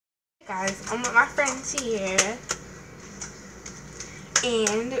Guys, I'm with my friends here,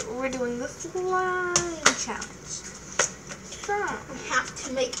 and we're doing the slime challenge. So, we have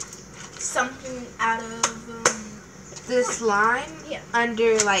to make something out of the slime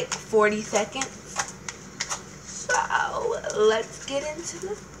under like 40 seconds. So, let's get into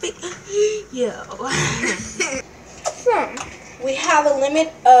the video. So, we have a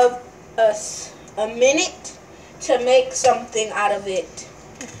limit of a minute to make something out of it.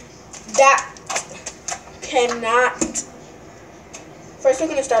 That cannot. First, we're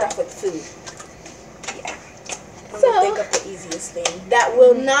gonna start off with food. Yeah. I'm gonna think of the easiest thing that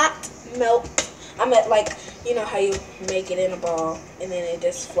will not melt. I meant, like, you know how you make it in a ball and then it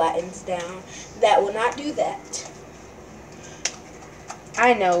just flattens down. That will not do that.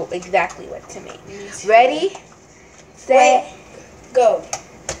 I know exactly what to make. Ready, set, go.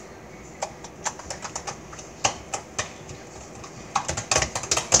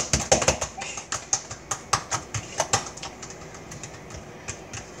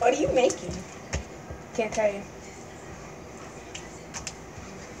 What are you making? Can't tell you.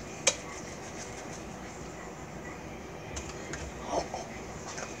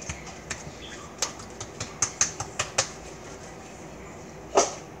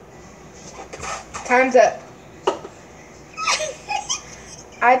 Time's up.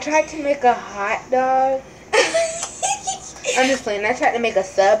 I tried to make a hot dog. I'm just playing. I tried to make a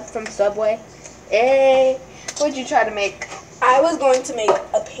sub from Subway. Hey, what'd you try to make? I was going to make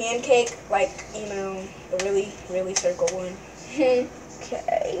a pancake, like, you know, a really, really circle one. Okay.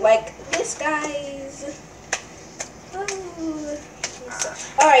 Like this, guys. Oh.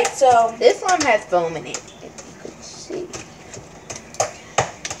 Alright, so. This one has foam in it, if you could see.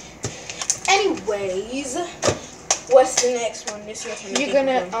 Anyways, what's the next one? This year. You're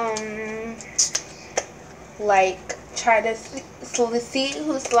gonna, like, try to see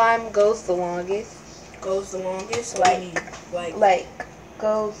whose slime goes the longest. Goes the longest? Like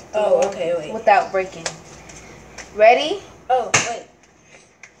goes the longest okay, wait. without breaking. Ready? Oh, wait.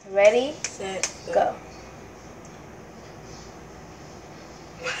 Ready? Set, go.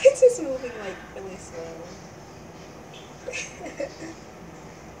 Why is this moving, like, really slow?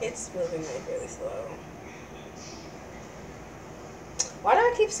 It's moving, like, really slow. Why do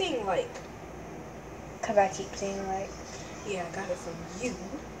I keep seeing, like? Because I keep seeing, like. Yeah, I got it from you.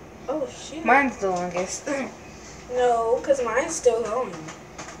 Oh, shit. Mine's the longest. No, because mine's still going.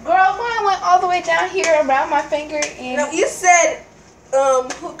 Girl, mine went all the way down here around my finger and... No, you said,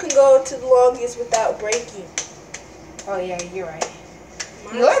 who can go to the longest without breaking? Oh, yeah, you're right.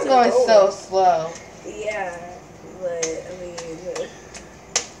 Mine's Yours still going so slow. Yeah, but, I mean...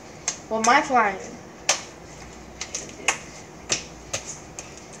 Well, my slime.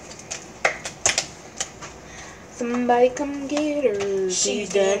 Somebody come get her. She's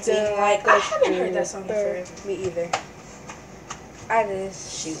dancing like I haven't heard that song before. Me either. I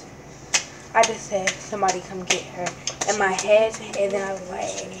just said somebody come get her in my head, and then I was like,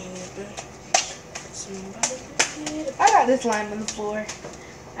 I got this slime on the floor.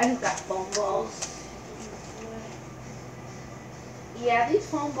 I just got foam balls. Yeah, these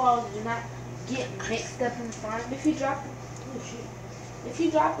foam balls do not get mixed up in the slime. If you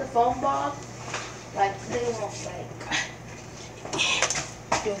drop the foam balls, like, they won't, like,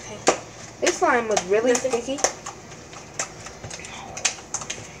 do okay. This slime was really sticky.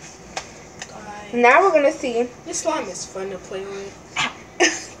 Now we're gonna see. This slime is fun to play with.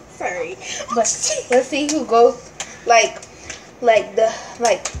 Sorry. But let's see who goes, like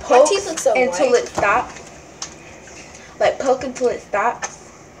poke so until white. it stops. Like, poke until it stops.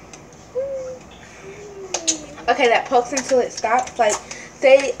 Okay, that pokes until it stops. Like,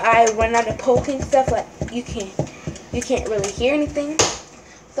 say I run out of poking stuff, like, you can't really hear anything.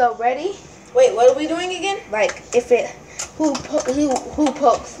 So, ready? Wait, what are we doing again? Like, if it, who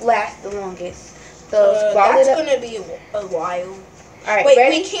pokes last the longest. So, that's it up. gonna be a while. Alright, wait,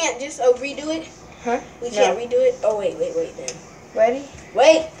 ready? we can't just redo it? Huh? We can't redo it? Oh, wait then. Ready?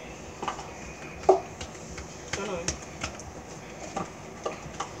 Wait! Hold on.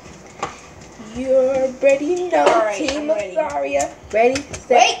 You're ready now, Alright, Team I'm ready. Azaria. Ready,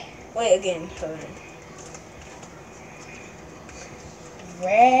 set. Wait again. Hold on.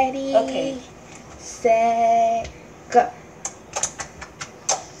 Ready, Okay. set, go.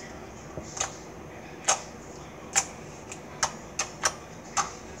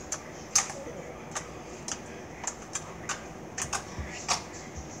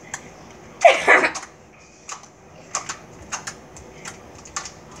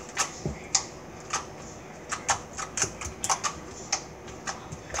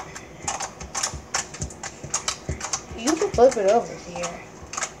 You can flip it over here.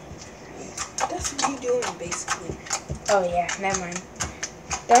 That's what you doing, basically. Oh yeah, never mind.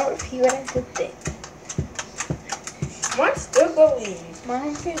 Don't repeat what I just did. Mine's still going.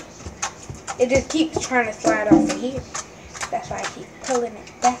 Mine too. It just keeps trying to slide off of here. That's why I keep pulling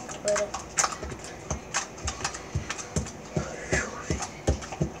it back a little.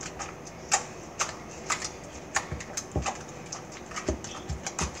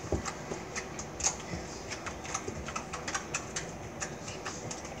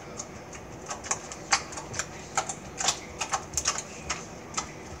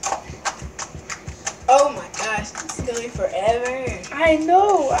 Oh my gosh, this is going forever. I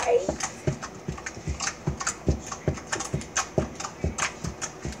know, right?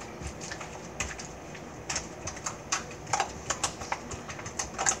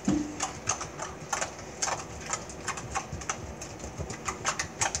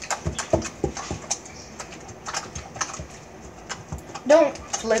 Don't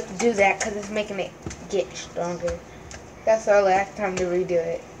do that because it's making it get stronger. That's our last time to redo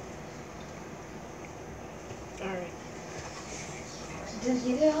it. Alright. Just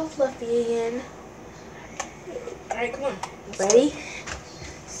get it all fluffy again. Alright, come on. Ready,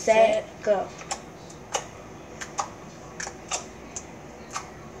 set, go.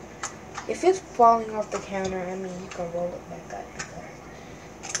 If it's falling off the counter, I mean, you can roll it back up.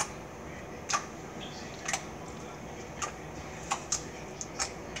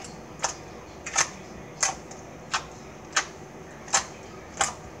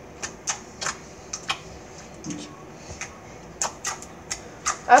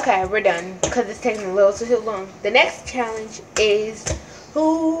 Okay, we're done because it's taking a little too long. The next challenge is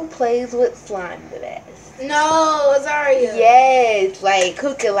who plays with slime the best. No, Azaria. Yes, like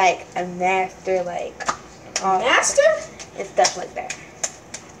who could like a master Master? and stuff like that.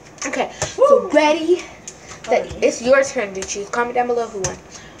 Okay, so ready? It's your turn to choose. Comment down below who won.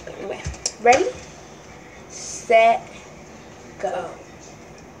 But anyway, ready, set, go.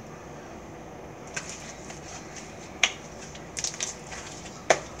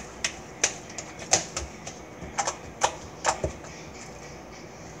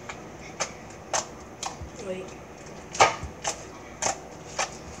 Wait.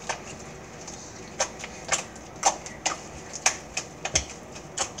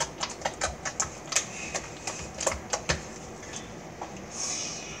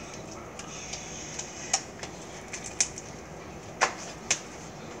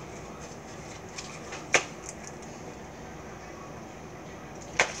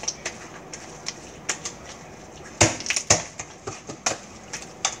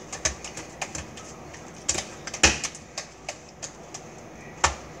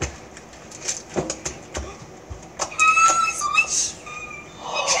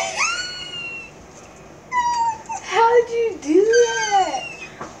 How'd you do that?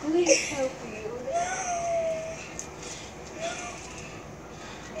 Please help you.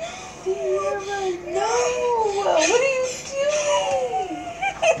 Sierra, no! What are you doing?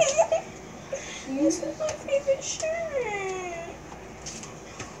 This is my favorite shirt.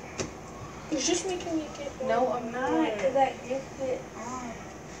 You're just making me get one. No, I'm not, because I gets it on.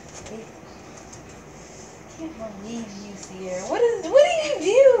 I can't believe you, Sierra. What do you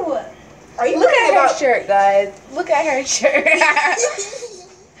do? Are you Look at her about shirt, guys. Look at her shirt.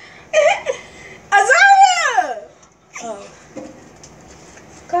 Azaria? Oh.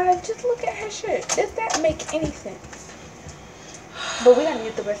 Guys, just look at her shirt. Does that make any sense? But we gotta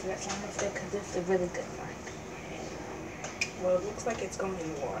get the rest of that slime instead because it's a really good one. Well, it looks like it's going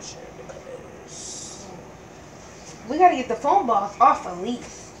in the washer because We gotta get the foam balls off at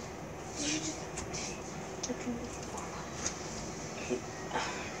least.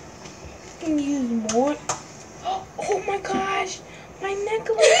 Can use more. Oh my gosh, my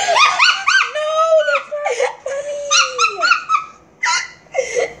necklace. No, that's not funny.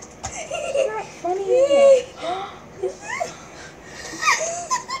 It's not funny.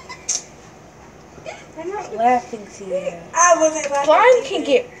 I'm not laughing, Sierra. I wasn't laughing. Slime can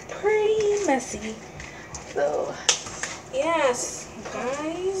get pretty messy. So, Yes,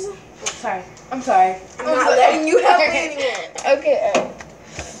 guys. sorry. I'm sorry. I'm not letting you help me anymore. Okay.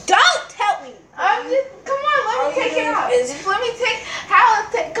 Don't help me. I'm just. Come on. Let me take it off. Just let me take.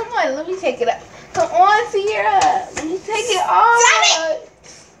 Come on. Let me take it off. Come on, Sierra. Let me take it off. Stop it.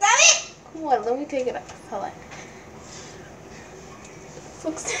 Stop it. Come on. Let me take it off. Hold on.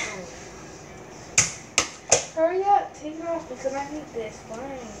 Looks. Hurry up. Take it off because I need this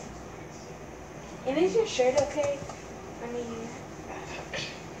slime. And is your shirt okay? I mean,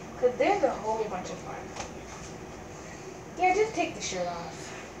 because there's a whole bunch of slime. Yeah, just take the shirt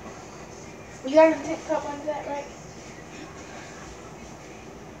off. You got a tank top under that, right?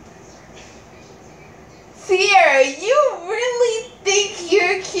 Sierra, you really think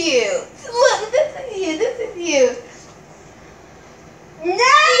you're cute. Look, this is you. This is you. No!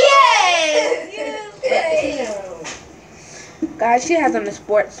 Yes! Guys, she has on a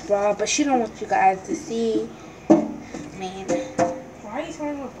sports bra, but she don't want you guys to see. Man. Why are you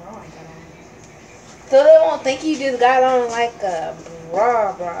showing what bra I got on? So they won't think you just got on like a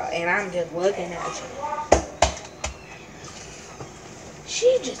bra, and I'm just looking at you.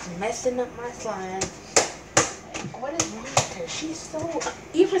 She just messing up my slime. Like, what is wrong with her? She's so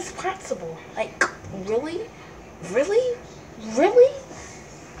irresponsible. Like, really? Really? Really?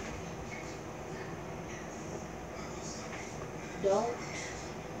 Don't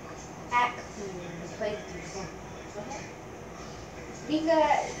act in the place you're from. Okay?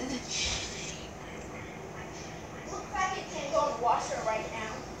 Because Looks like it can go in the washer right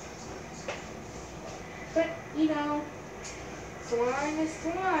now. but you know, slime is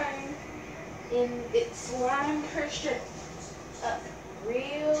slime. And it slimed her shirt up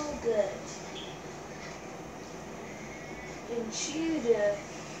real good. And she just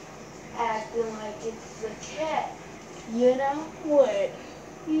acting like it's a cat. You know? What?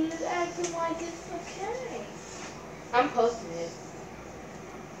 You just acting like it's okay. I'm posting it.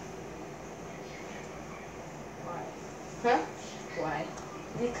 Why? Huh? Why?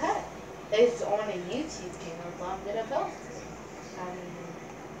 Because it's on a YouTube channel, so I'm gonna post it. I mean,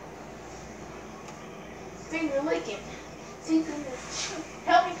 finger licking. See,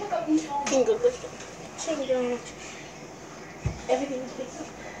 help me pick up these phones. Finger licking. Finger. Everything is picked up.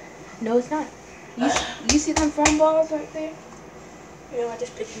 No, it's not. You see them foam balls right there? Yeah, I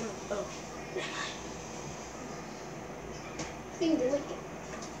just picked them up. Oh. Finger licking.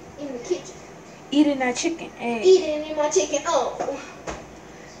 In the kitchen. Eating that chicken. Hey. Eating in my chicken. Oh.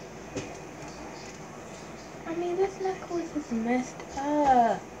 I mean, this necklace is messed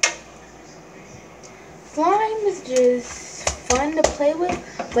up. Slime is just fun to play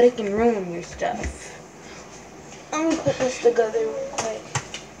with, but it can ruin your stuff. I'm gonna put this together real quick.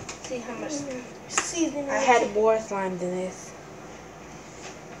 See how much seasoning I had more slime than this.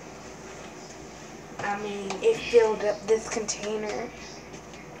 I mean, it filled up this container.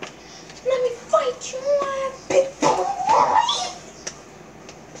 Let me fight you, ass big boy.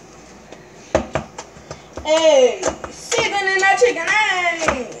 Hey, seasoning that chicken.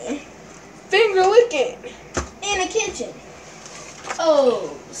 Hey, Finger licking. in the kitchen.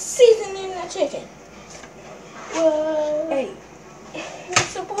 Oh, seasoning that chicken. What? Hey, We're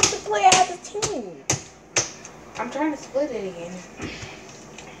supposed to play as a team. I'm trying to split it again.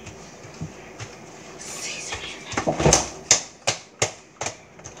 Seasoning.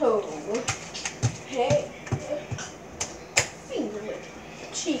 Oh, hey. Finger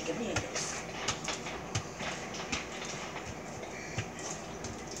licking. Chicken fingers.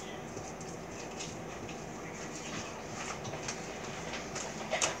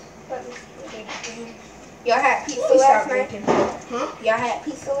 Y'all had pizza Please last stop night? looking. Huh? Y'all had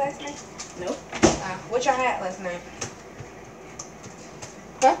pizza last night? Nope. What y'all had last night?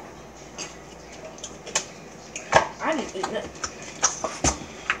 Huh? I didn't eat nothing.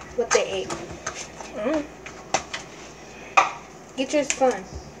 What they ate? Get yours fun.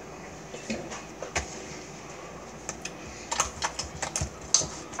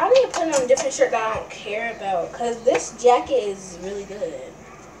 I need to put on a different shirt that I don't care about, because this jacket is really good.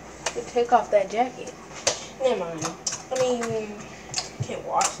 You take off that jacket. Never mind. I mean, can't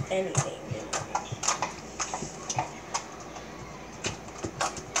wash anything. You know.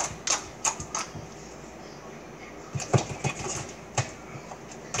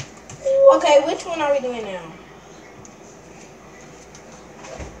 Okay, which one are we doing now?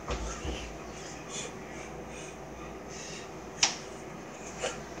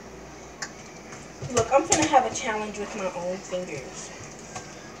 Look, I'm gonna have a challenge with my own fingers.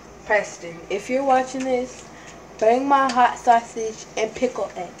 Preston, if you're watching this, bring my hot sausage and pickle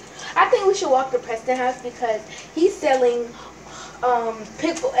egg. I think we should walk to Preston's house because he's selling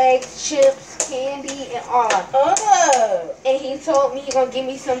pickle eggs, chips, candy, and all. Oh, And he told me he's gonna give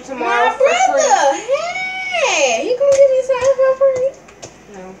me some tomorrow my for free. brother! Hey, he gonna give me something for free?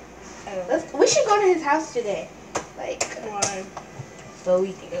 No. We should go to his house today. Like, Why? so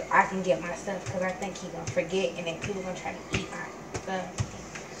I can get my stuff because I think he's gonna forget and then people gonna try to eat my stuff.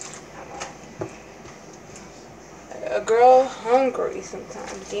 A girl hungry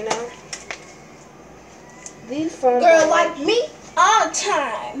sometimes, you know. These phone Girl balls- like me all the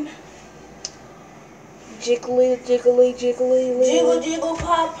time. Jiggly, jiggly, jiggly, Jiggle, jiggle,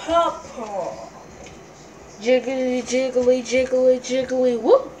 pop, pop, pop. jiggly, jiggly, jiggly, jiggly,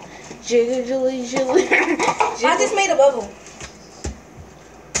 whoop, jiggly, jiggly. I just made a bubble.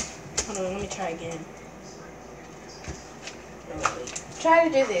 Hold on, let me try again. Oh, wait. Try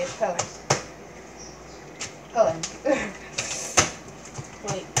to do this. Hold on.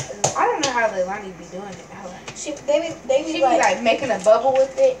 Wait. I don't know how Leilani be doing it. Hold on. They She be like making a bubble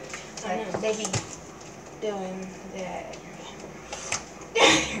with it. I Like, know. they be doing that.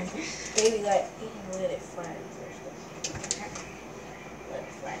 They be like, you can let it flatten first. Let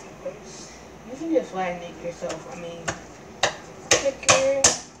it flatten first. You can just flatten it yourself. I mean, quicker,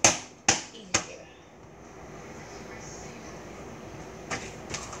 easier.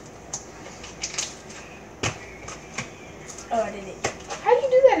 Oh, I did it. How do you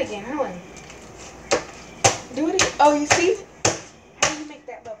do that again? Hold on. Do it again. Oh, you see? How do you make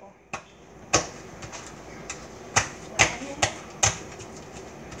that bubble? Flatten it.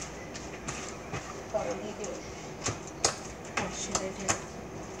 Oh, you do it. Oh, shit, I did it.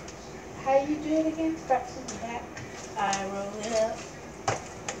 How do you do it again? Start from the back. I roll it up.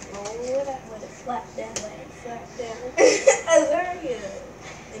 Roll it up. Let it flat down. Let it flat down. That's very good.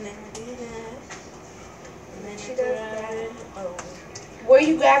 And then I do that. And then She I does grab that. it. Oh, Where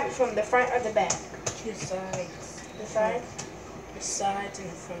you grab it from, the front or the back? two sides. The side? The sides and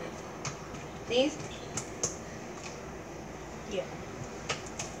the front. These? Yeah.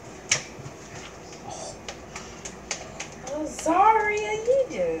 Oh, sorry, you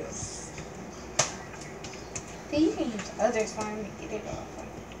just. See, you can use other slime to get it off.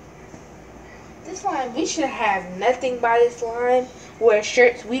 This slime, we should have nothing by this slime. Wear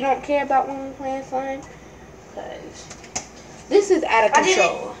shirts we don't care about when we playing slime. Because this is out of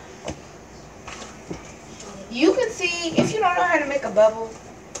control. You can see, if you don't know how to make a bubble,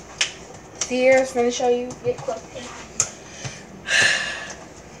 Sierra's going to show you. Get close.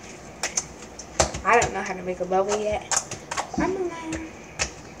 I don't know how to make a bubble yet. I'm going to learn.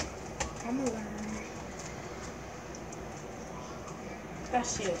 I'm going to learn.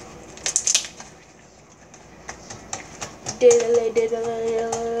 That's it. Diddly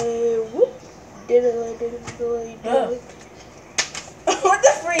diddly whoop. Diddly diddly diddly. What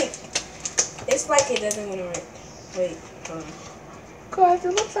the freak? It's like it doesn't want to work. Wait, hold on. Guys,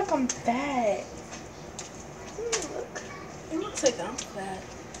 it looks like I'm fat. Look. It looks like I'm fat.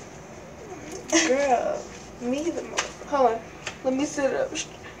 Girl, me the most. Hold on. Let me sit up.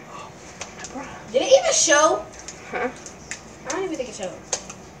 Did it even show? Huh? I don't even think it showed.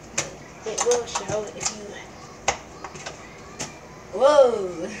 It will show if you.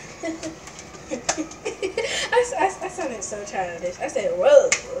 Whoa. I sounded so childish. I said, whoa.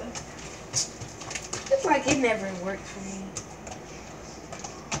 It's like it never worked for me.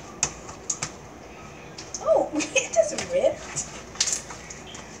 Oh, it just ripped.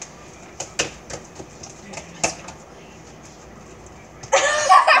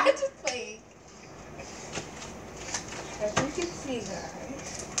 I'm just playing. As you can see,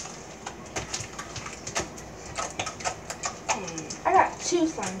 guys, I got 2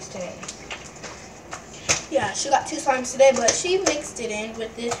 slimes today. Yeah, she got 2 slimes today, but she mixed it in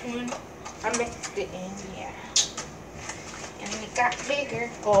with this one. I mixed it in, yeah. And it got bigger.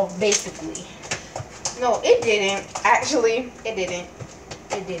 Well, basically. No, it didn't. Actually, it didn't.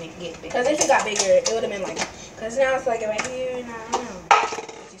 It didn't get bigger. Because if it got bigger, it would have been like, because now it's like right here, and I don't know.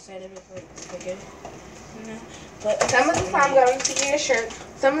 But you said it was like bigger. You know? But Some of the slime got on Sierra's shirt.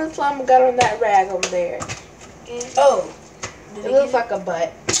 Some of the slime got on that rag over there. And oh. it looks like a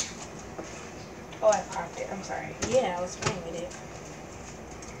butt. Oh, I popped it. I'm sorry. Yeah, I was playing with it.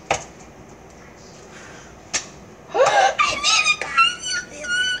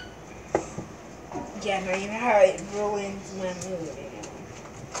 Yeah, now you know how it ruins my mood.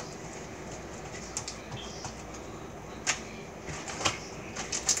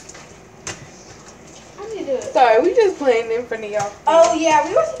 I need to. Sorry, we just playing in front of y'all. Oh yeah,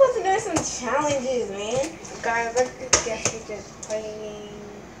 we were supposed to do some challenges, man. Guys, I guess we just playing.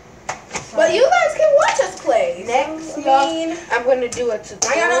 But you guys can watch us play. Next, So, y'all, I'm gonna do a now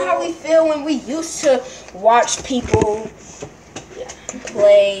tutorial. y'all know how we feel when we used to watch people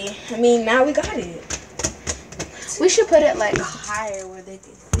play. I mean, now we got it. We should put it like higher where they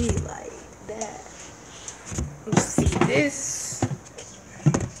can see like that. You see this?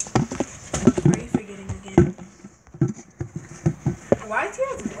 Are you forgetting again? Why is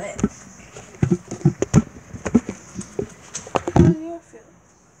yours wet? How do you feel?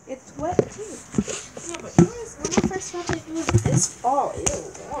 It's wet too. Yeah, but yours, when I first felt it, it was this fall. It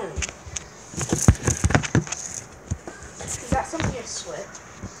was warm. Is that some of your sweat?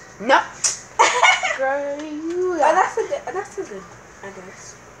 No. Girl, you. Oh, that's a good, I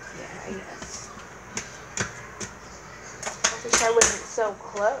guess. Yeah, I guess. I wish I wasn't so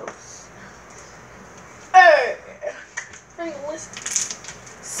close. Hey, let's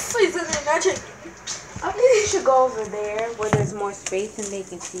season in that chicken. I think you should go over there where there's more space and they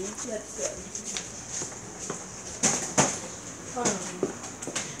can see. Let's go.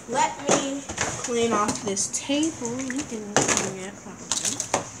 Let me clean off this table. You can clean it.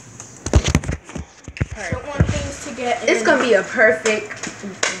 Don't want things to get. It's gonna be a perfect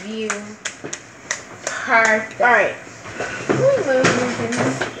view. Perfect. All right.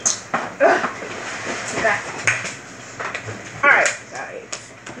 Alright, guys.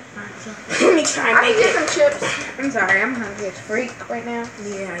 Let me try and make get some chips. I'm sorry, I'm hungry as freak right now.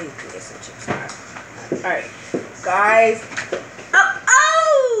 Yeah, you can get some chips. Alright, guys.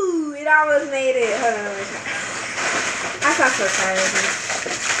 Oh! It almost made it. Hold on, let me try. I got so tired of it.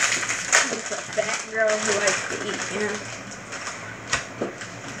 I'm just a fat girl who likes to eat, you know?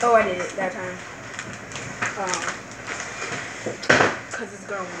 Oh, I did it that time. Because it's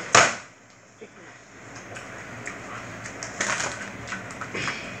growing.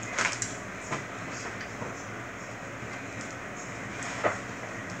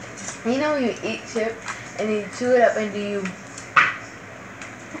 You know when you eat chips and you chew it up and do you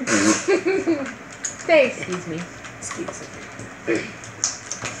say excuse me. Excuse me.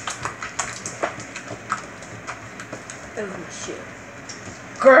 That was my shit.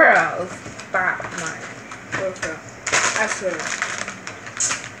 Girls, stop mine. Okay. I swear.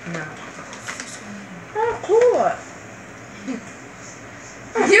 No. Oh, cool.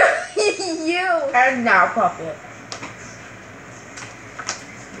 you are now puppet.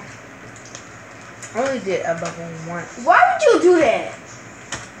 I only did a bubble once. Why would you do that?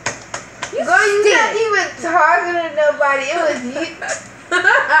 Girl, you not even talking to nobody. It was you.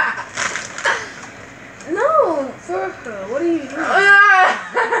 No, for her. What are you doing?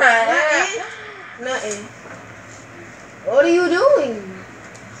 Nothing. What are you doing?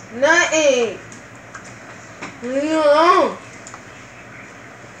 Nothing. Leave me alone.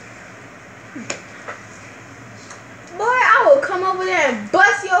 Boy, I will come over there and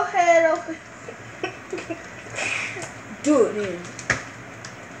bust your head open. Do it then.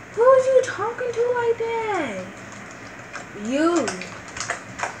 Who's you talking to like that? You.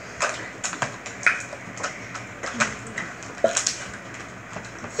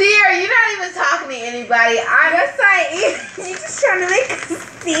 Sierra, you're not even talking to anybody. I'm just like, you're just trying to make a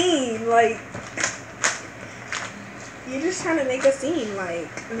scene. Like, you're just trying to make a scene. Like,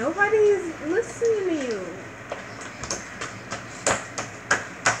 nobody's listening to you.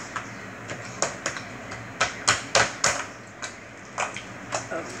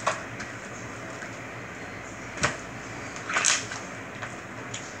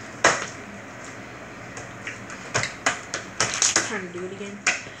 Trying to do it again.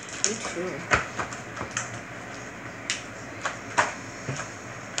 Me too.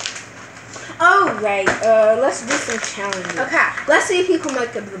 Alright, let's do some challenges. okay. Let's see if you can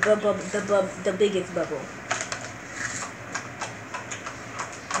make the biggest bubble.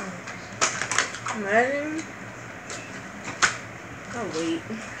 Imagine. Oh wait.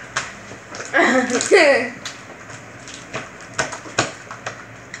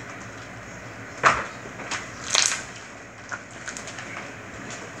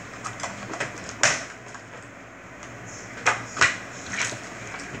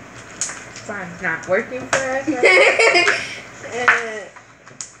 It's not working for us.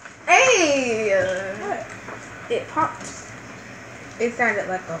 Hey! What? It popped. It sounded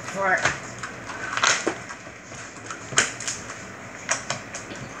like a fart.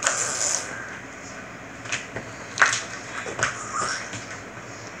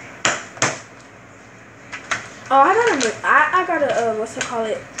 Oh, I got a what's it called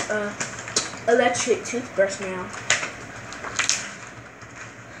it? Electric toothbrush now.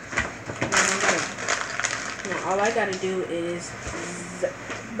 All I gotta do is,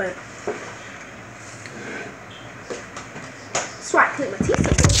 but so I clean my teeth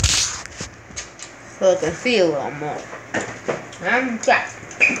some more. So I can see a little more. I'm trapped.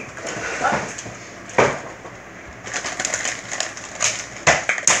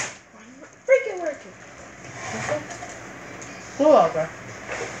 Freaking working. Pull over.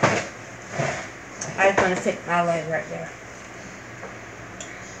 I was gonna stick my leg right there.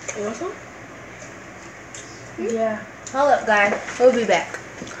 You want some? Yeah. Hold up, guys. We'll be back.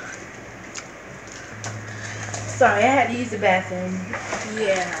 Sorry, I had to use the bathroom.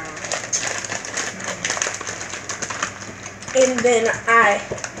 Yeah. And then I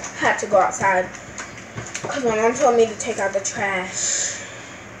had to go outside because my mom told me to take out the trash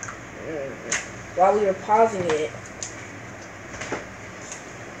while we were pausing it.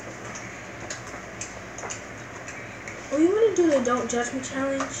 Oh, you want to do the Don't Judge Me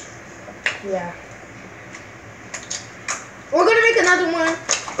challenge? Yeah. We're going to make another one.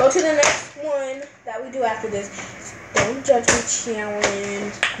 Go to the next one that we to do after this. Don't judge me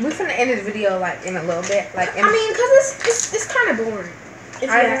challenge. We're gonna end this video like in a little bit. Like I mean, cause it's kind of boring. If you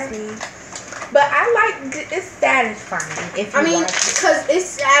ask me. But I like it's satisfying. If you I mean, watch it. cause it's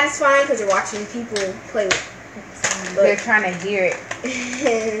satisfying because you're watching people play with. They're trying to hear it.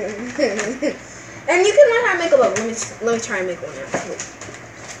 And you can learn how to make a boat. Let me try and make one now.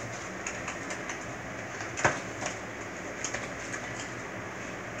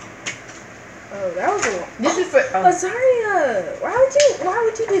 Oh, that was a lot. This is for Azaria, why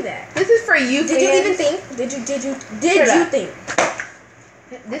would you do that? This is for you. Did fans. you even think? Did you think?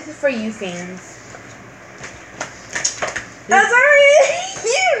 This is for you fans. Azaria,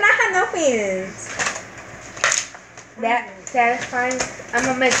 you do not have no fans. That satisfying. I'm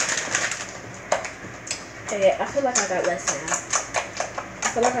gonna make. Okay, I feel like I got less now.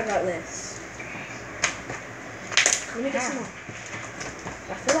 I feel like I got less. Let me get some more.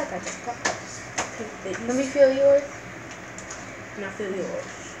 I feel like I just got less. Let me feel yours. And I feel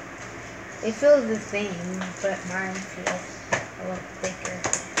yours. It feels the same, but mine feels a little thicker.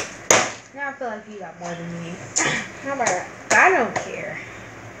 Now I feel like you got more than me. How about that? I don't care.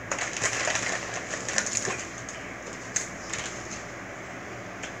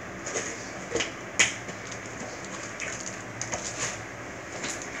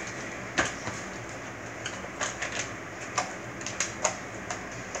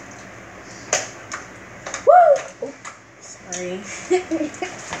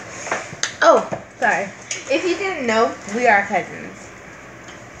 Oh, sorry. If you didn't know, we are cousins.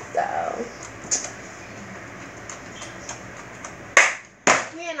 So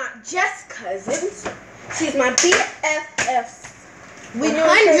we are not just cousins. She's my BFFs. we knew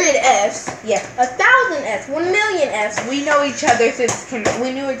 100 Fs. Yeah, 1,000 Fs. 1,000,000 Fs. we know each other since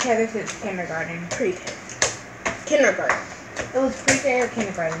we knew each other since kindergarten. Pre-K. Kindergarten. It was pre-K or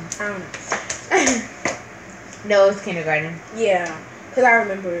kindergarten? I don't know. No, it was kindergarten. Yeah, because I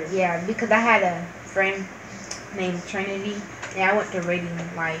remember. Yeah, because I had a friend named Trinity, and I went to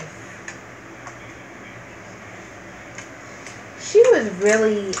Radiant Life. She was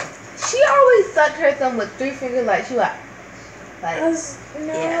really. She always sucked her thumb with 3 fingers, like she was. Like,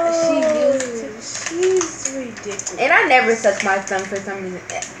 no, yeah, she used to. She's ridiculous. And I never sucked my thumb for some reason.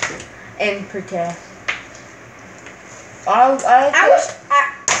 And pre-K.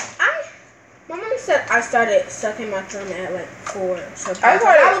 My mom said I started sucking my thumb at like 4. So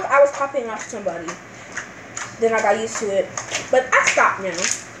I was copying off somebody. Then I got used to it, but I stopped now.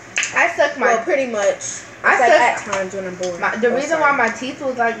 I sucked my. Well, pretty much. I like suck- at times when I'm bored. The reason why my teeth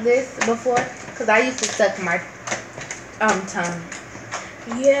was like this before, because I used to suck my tongue.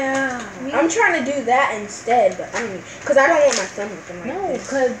 Yeah. I'm trying to do that instead, but I don't. Because I don't want my thumb looking like No, this.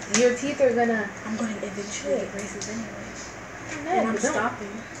 because your teeth are gonna. I'm going to eventually get braces anyway. No, And I'm don't. stopping.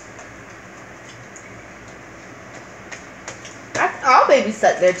 All babies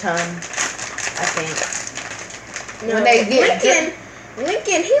suck their tongue, I think. No, When they get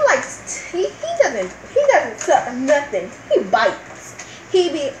Lincoln, he doesn't suck nothing. He bites. He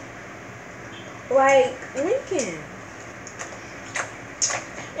be like Lincoln.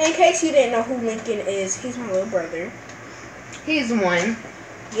 In case you didn't know who Lincoln is, he's my little brother. He's 1.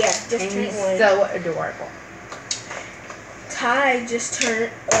 Yeah, just And turned he's 1. so adorable. Ty just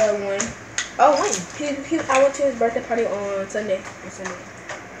turned 1. Oh, when? I went to his birthday party on Sunday.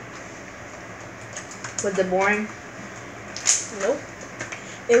 Was it boring? Nope.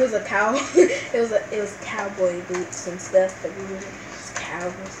 It was a cow. it was cowboy boots and stuff that we were. It's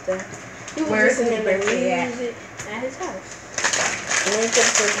cowboy stuff. He was Where's listening his to birthday music at his house.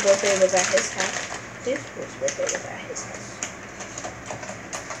 Lincoln's first birthday was at his house. His first birthday was at his house.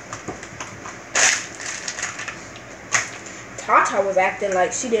 Tata was acting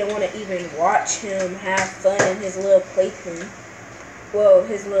like she didn't want to even watch him have fun in his little plaything. Well,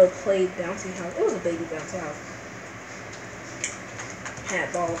 his little play bouncy house. It was a baby bouncy house.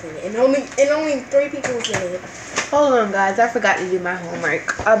 Had balls in it, and only 3 people was in it. Hold on, guys. I forgot to do my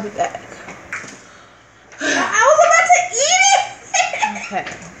homework. I'll be back. I was about to eat it. Okay.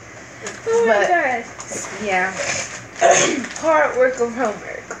 Oh my But- gosh. Yeah. Hard work of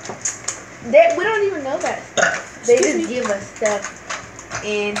homework. We don't even know that stuff. They Excuse just me? give us stuff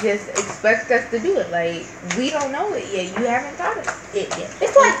and just expect us to do it. Like, we don't know it yet. You haven't taught us it yet.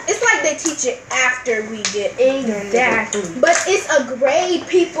 It's like they teach it after we get Exactly. But it's a grade,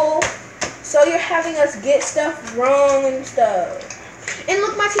 people. So you're having us get stuff wrong and stuff. And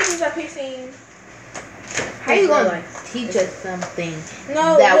look, my teacher's up here saying, How you gonna teach us something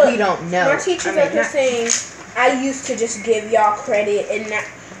no, that look, we don't know? My teacher's up here saying, I used to just give y'all credit,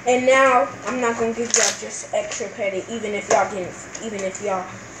 and now I'm not gonna give y'all just extra credit, even if y'all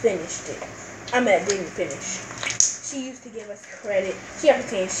finished it. didn't finish. She used to give us credit. She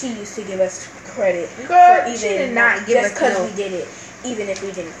used to give us credit Girl, for even she did not give just us because no. we did it, even if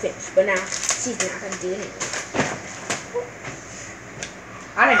we didn't finish. But now she's not gonna do it anymore.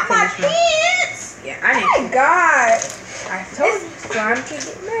 I didn't finish mine. Pants. Yeah, I didn't. Oh my God. I told you, slime can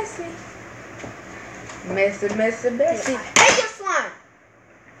get messy. Messy. Take your slime.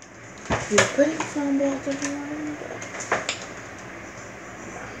 You're putting foam balls everywhere.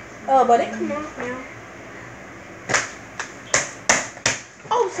 Oh, but it come off now.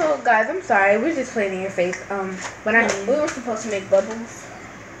 Oh, so guys, I'm sorry. We're just playing in your face. But I mean, We were supposed to make bubbles.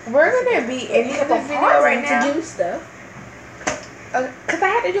 we're gonna be ending the video right now. to do stuff. Cause I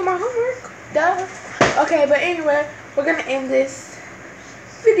had to do my homework. Duh. Okay, but anyway, we're gonna end this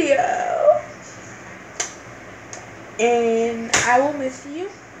video, and I will miss you.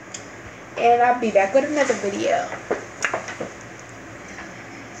 And I'll be back with another video.